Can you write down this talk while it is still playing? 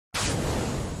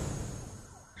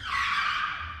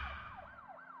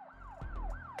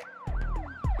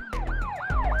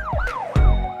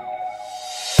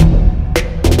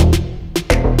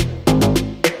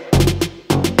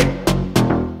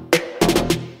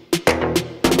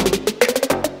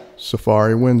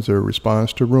Saaphyri Windsor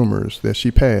responds to rumors that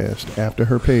she passed after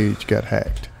her page got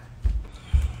hacked.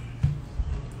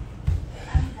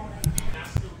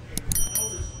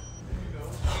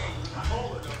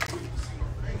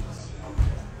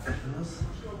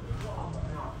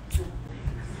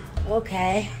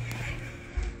 Okay.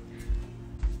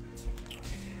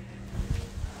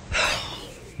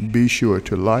 Be sure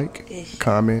to like,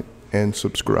 comment, and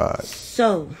subscribe.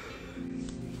 So,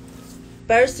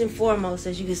 first and foremost,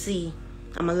 as you can see,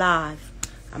 I'm alive.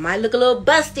 I might look a little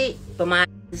busted, but my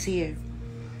is here.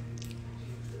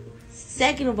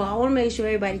 Second of all, I want to make sure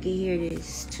everybody can hear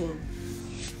this too.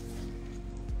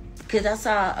 Because I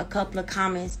saw a couple of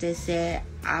comments that said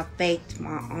I faked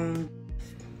my own.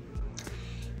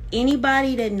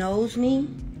 Anybody that knows me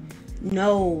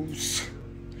knows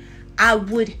I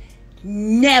would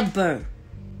never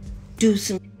do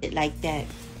some shit like that.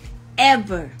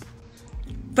 Ever.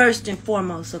 First and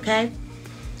foremost, okay?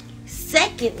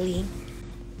 Secondly,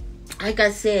 like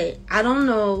I said, I don't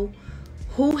know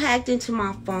who hacked into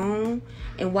my phone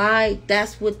and why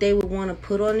that's what they would want to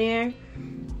put on there.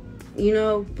 You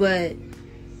know, but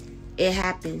it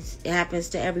happens. It happens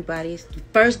to everybody. It's the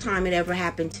first time it ever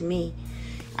happened to me.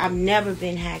 I've never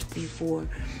been hacked before.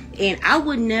 And I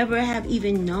would never have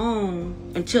even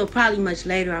known, until probably much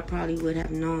later I probably would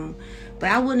have known.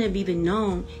 But I wouldn't have even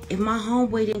known if my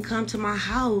homeboy didn't come to my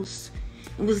house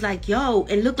and was like, yo,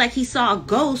 and looked like he saw a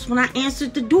ghost when I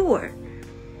answered the door.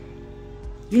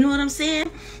 You know what I'm saying?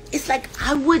 It's like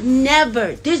I would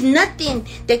never. There's nothing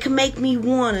that can make me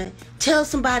want to tell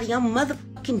somebody I'm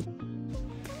motherfucking.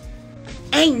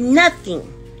 Ain't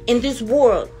nothing in this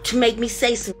world to make me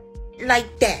say something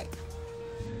like that.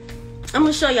 I'm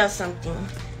gonna show y'all something,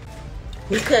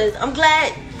 because I'm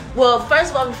glad. Well,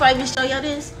 first of all, before I even show y'all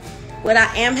this, what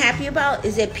I am happy about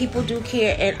is that people do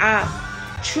care, and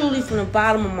I truly, from the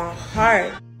bottom of my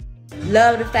heart,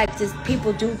 love the fact that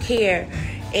people do care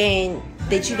and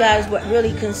that you guys were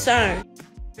really concerned.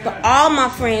 But all my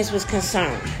friends was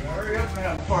concerned.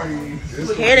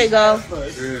 Here they go.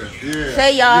 Yeah.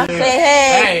 Say y'all. Say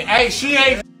hey. Hey, she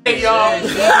ain't y'all.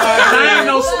 I ain't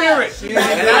no spirit.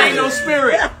 And I ain't no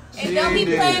spirit. And don't be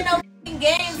playing no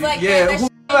games like that. Yeah,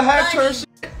 whoever hacked her shit,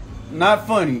 not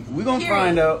funny. We gonna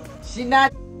find out. She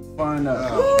not find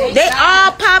out. They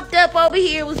all popped up over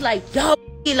here. Was like, yo,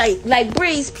 like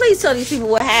Breeze, please tell these people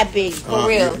what happened for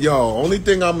real. Yo, only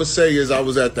thing I'm gonna say is I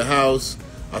was at the house.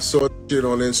 I saw shit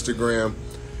on Instagram,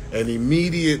 and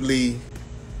immediately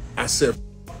I said,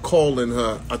 calling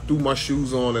her. I threw my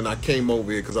shoes on and I came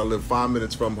over here because I live 5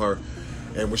 minutes from her.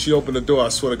 And when she opened the door, I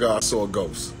swear to God, I saw a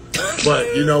ghost.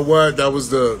 But you know what? That was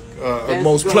the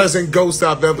most pleasant ghost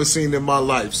I've ever seen in my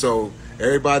life. So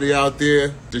everybody out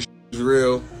there, this is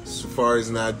real. Saaphyri's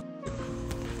not.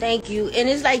 Thank you. And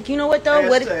it's like, you know what though?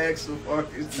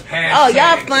 Hashtag oh,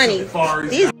 y'all funny. Saaphyri's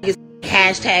These niggas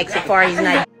hashtag Saaphyri's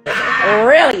not.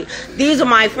 Really, these are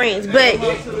my friends. But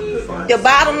the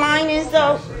bottom line is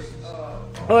though,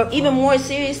 or even more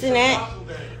serious than that,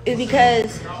 is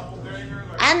because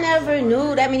I never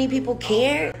knew that many people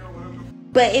cared.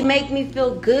 But it made me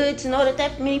feel good to know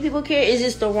that many people care. It's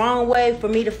just the wrong way for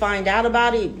me to find out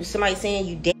about it. Somebody saying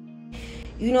you dead.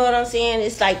 You know what I'm saying?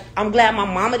 It's like, I'm glad my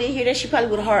mama didn't hear that. She probably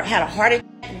would have had a heart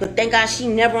attack. But thank God she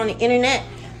never on the internet.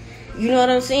 You know what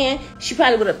I'm saying? She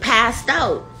probably would have passed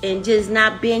out and just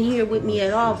not been here with me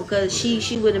at all, because she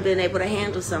wouldn't have been able to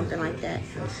handle something like that.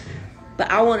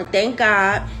 But I want to thank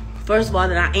God, first of all,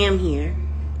 that I am here.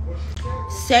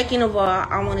 Second of all,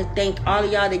 I want to thank all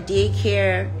of y'all that did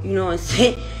care, you know, and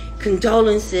sent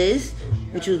condolences,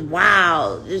 which was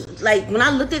wild. Like, when I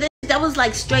looked at it, that was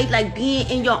like straight, like being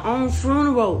in your own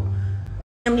funeral.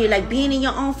 I mean, like being in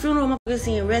your own funeral, motherfucker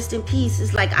saying rest in peace.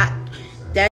 It's like,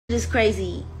 that is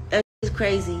crazy. That is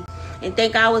crazy. And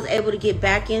thank God I was able to get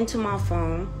back into my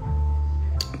phone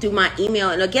through my email.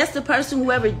 And I guess the person,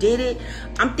 whoever did it,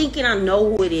 I'm thinking I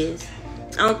know who it is.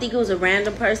 I don't think it was a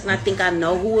random person. I think I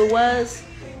know who it was,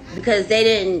 because they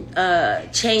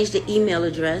didn't change the email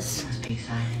address.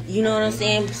 You know what I'm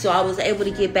saying? So I was able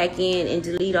to get back in and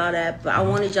delete all that. But I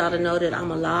wanted y'all to know that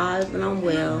I'm alive and I'm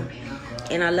well.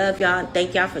 And I love y'all and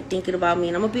thank y'all for thinking about me.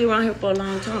 And I'm going to be around here for a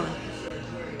long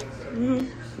time.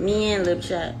 Me and Lip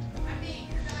Chat.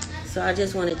 So I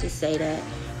just wanted to say that.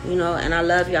 You know, and I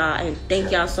love y'all and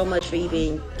thank y'all so much for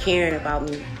even caring about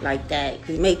me like that.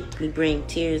 Cause it make me bring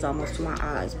tears almost to my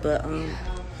eyes. But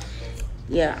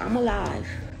yeah, I'm alive.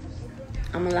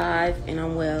 I'm alive and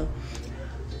I'm well.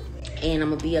 And I'm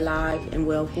gonna be alive and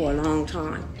well for a long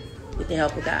time with the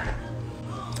help of God.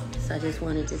 So I just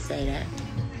wanted to say that.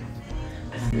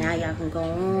 So now y'all can go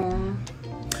on.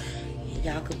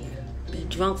 Y'all can be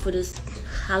drunk for this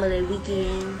holiday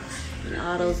weekend and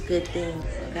all those good things,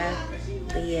 okay?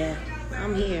 But yeah,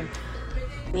 I'm here.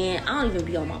 Man, I don't even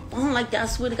be on my phone like that. I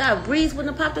swear to God, Breeze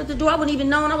wouldn't have popped up the door. I wouldn't even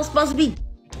known I was supposed to be.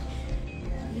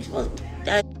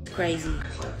 That's crazy.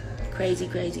 Crazy,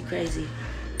 crazy, crazy.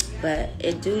 But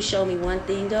it do show me one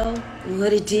thing though.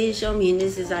 What it did show me, and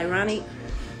this is ironic,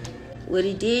 what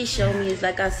it did show me is,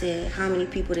 like I said, how many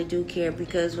people that do care.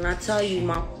 Because when I tell you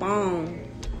my phone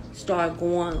started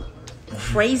going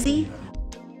crazy,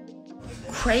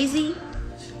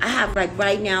 I have like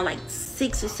right now like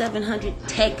 600 or 700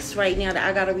 texts right now that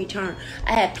I gotta return.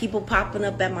 I have people popping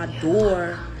up at my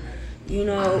door, you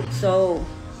know. So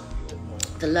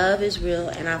the love is real,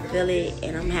 and I feel it,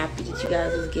 and I'm happy that you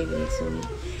guys is giving it to me.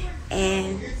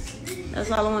 And that's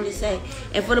all I wanted to say.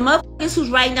 And for the motherfuckers who's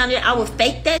writing down there, I would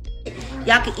fake that.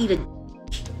 Y'all can eat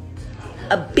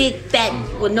a big fat.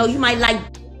 Well, no, you might like.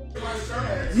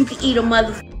 You can eat a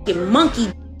motherfucking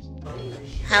monkey.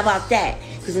 How about that?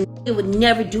 Because a nigga would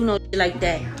never do no shit like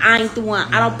that. I ain't the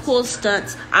one. I don't pull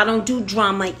stunts. I don't do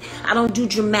drama. I don't do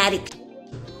dramatic.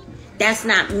 That's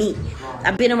not me.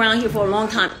 I've been around here for a long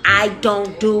time. I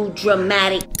don't do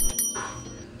dramatic.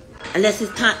 Unless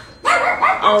it's time.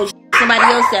 Oh, somebody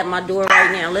else at my door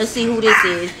right now. Let's see who this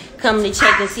is. Coming to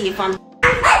check and see if I'm.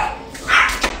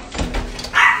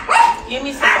 Give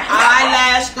me some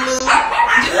eyelash glue.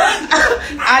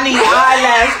 I need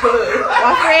eyelash glue.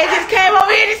 My friend just came over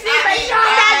here to see if they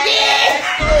sure got this.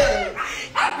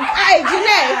 Hey,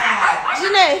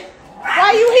 Janae,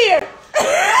 why you here?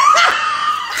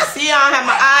 See, I don't have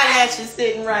my eyelashes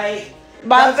sitting right.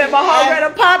 My whole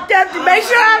brother popped up to make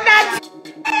sure I'm not.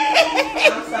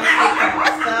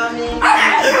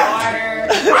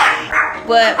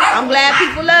 But I'm glad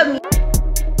people love me.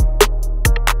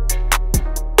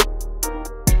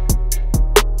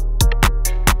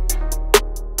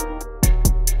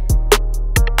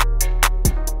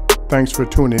 Thanks for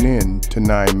tuning in to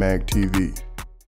 9 Mag TV.